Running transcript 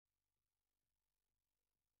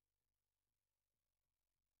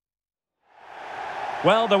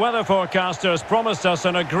Well, the weather forecasters promised us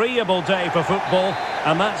an agreeable day for football,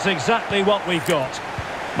 and that's exactly what we've got.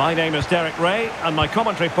 My name is Derek Ray, and my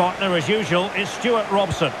commentary partner, as usual, is Stuart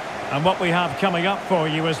Robson. And what we have coming up for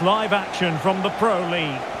you is live action from the Pro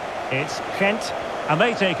League. It's Gent, and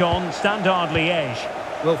they take on Standard Liege.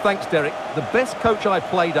 Well, thanks, Derek. The best coach I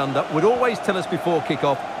played under would always tell us before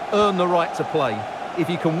kick-off, earn the right to play. If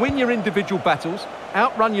you can win your individual battles,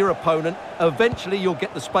 outrun your opponent, eventually you'll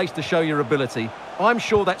get the space to show your ability. I'm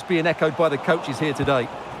sure that's being echoed by the coaches here today.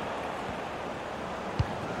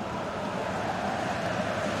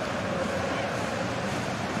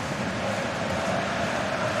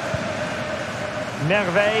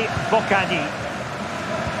 Merveille Bocadi.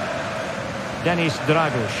 Dennis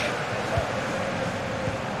Dragush.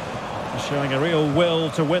 Showing a real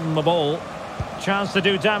will to win the ball. Chance to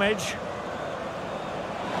do damage.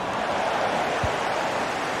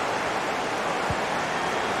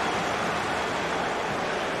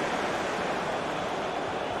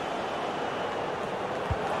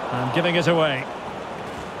 And giving it away.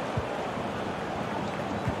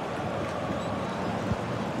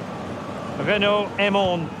 Renaud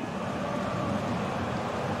Aymon.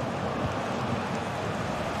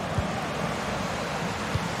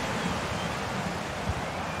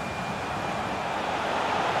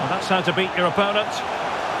 Well, that's how to beat your opponent.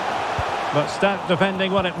 But stout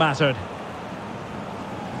defending when it mattered.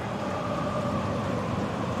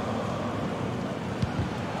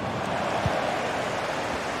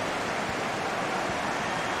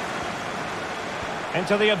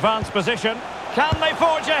 Into the advanced position. Can they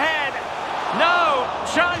forge ahead? No!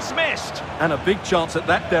 Chance missed! And a big chance at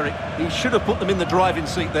that, Derek. He should have put them in the driving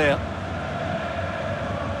seat there.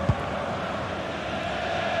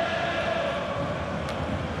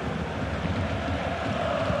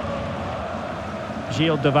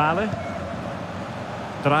 Gilles de Valle.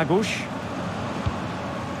 Dragush.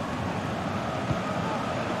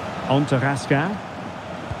 On to Raskin.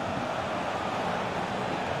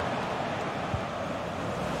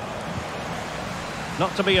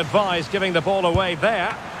 Not to be advised giving the ball away there.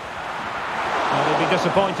 Well, he'd be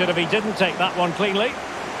disappointed if he didn't take that one cleanly.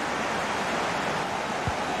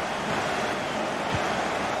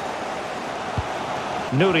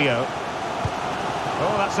 Nurio.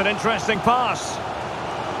 Oh, that's an interesting pass.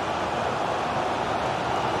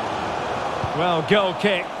 Well, goal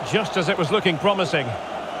kick, just as it was looking promising.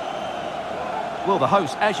 Well, the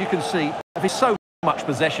hosts, as you can see, have so much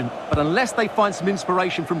possession, but unless they find some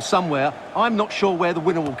inspiration from somewhere, I'm not sure where the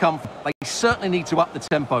winner will come from. They certainly need to up the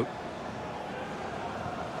tempo.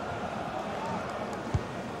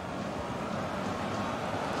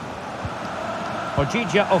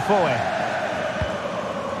 Ojija Ofoe.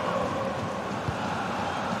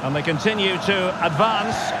 And they continue to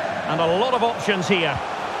advance, and a lot of options here.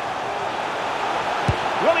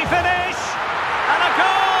 Will he finish? And a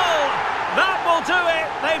goal! That will do it.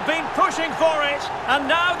 They've been pushing for it, and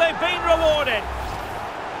now they've been rewarded.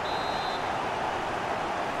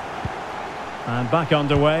 And back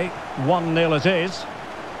underway. 1-0 it is.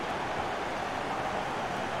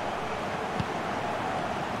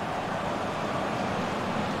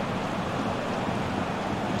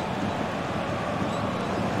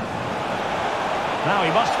 Now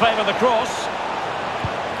he must favour the cross.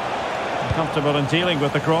 Comfortable in dealing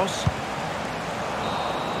with the cross.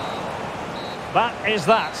 That is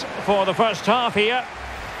that for the first half here.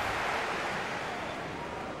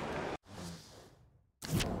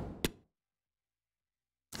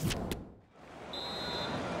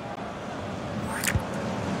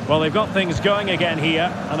 Well, they've got things going again here,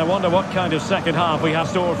 and I wonder what kind of second half we have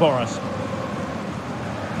stored for us.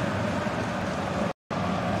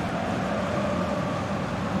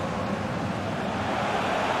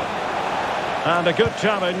 And a good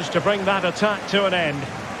challenge to bring that attack to an end.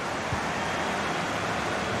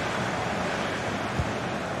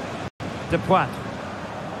 Depoit.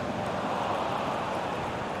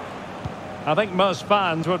 I think most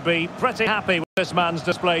fans would be pretty happy with this man's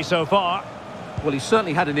display so far. Well, he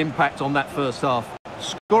certainly had an impact on that first half,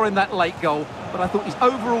 scoring that late goal, but I thought his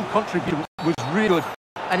overall contribution was really good,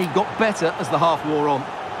 and he got better as the half wore on.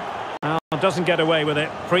 Doesn't get away with it.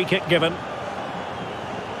 Free kick given.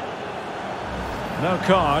 No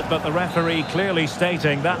card, but the referee clearly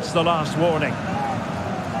stating that's the last warning.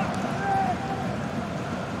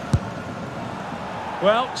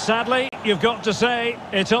 Well, sadly, you've got to say,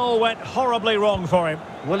 it all went horribly wrong for him.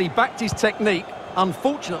 Well, he backed his technique.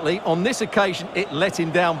 Unfortunately, on this occasion, it let him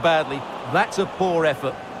down badly. That's a poor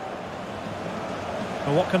effort.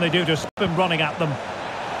 And what can they do to stop him running at them?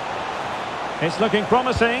 It's looking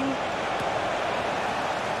promising.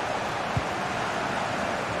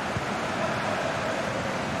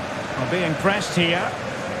 being pressed here.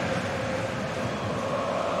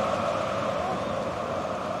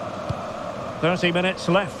 "30 minutes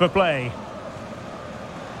left for play."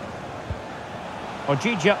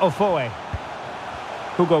 Ojija Ofoe.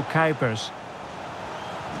 Hugo Kuipers.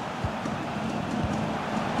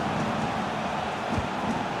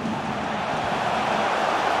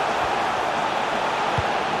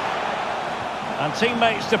 And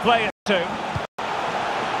teammates to play it to.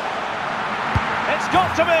 It's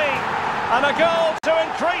got to be! And a goal to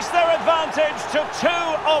increase their advantage to 2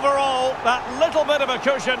 overall. That little bit of a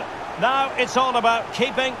cushion. Now it's all about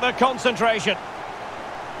keeping the concentration.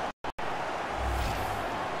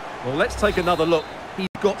 Well, let's take another look. He's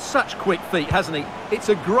got such quick feet, hasn't he? It's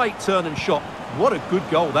a great turn and shot. What a good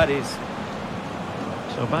goal that is.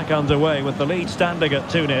 So back underway with the lead standing at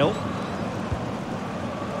 2-0.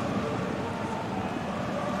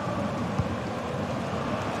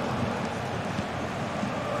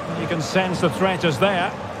 You can sense the threat is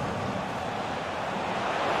there.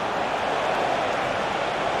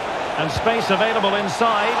 And space available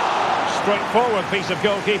inside. Straightforward piece of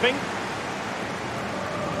goalkeeping.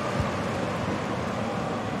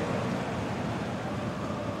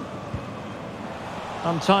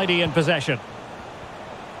 Untidy in possession.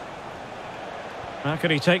 How can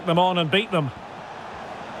he take them on and beat them?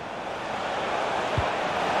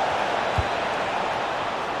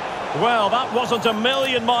 Well, that wasn't a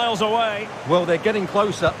million miles away. Well, they're getting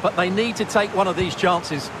closer, but they need to take one of these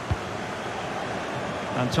chances.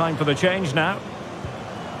 And time for the change now.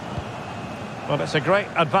 Well, it's a great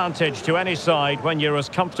advantage to any side when you're as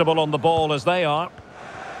comfortable on the ball as they are.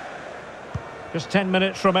 Just 10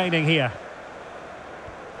 minutes remaining here.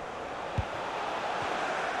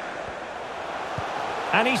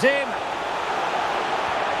 And he's in.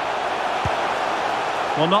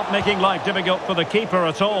 Well, not making life difficult for the keeper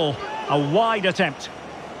at all. A wide attempt.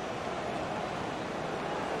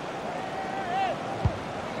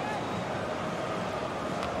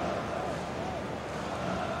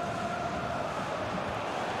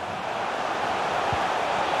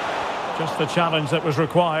 Just the challenge that was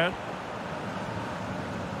required.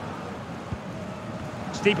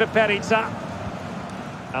 Stipe Perica.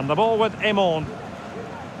 And the ball with Emon.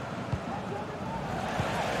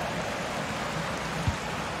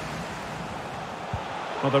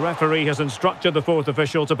 Well, the referee has instructed the fourth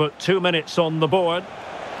official to put 2 minutes on the board.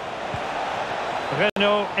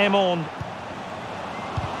 Renaud Emon.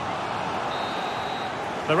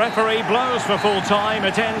 The referee blows for full time.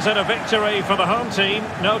 It ends in a victory for the home team.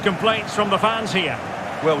 No complaints from the fans here.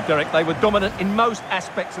 Well, Derek, they were dominant in most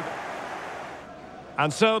aspects of it.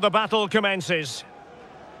 And so the battle commences.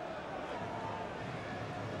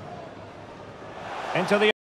 Into the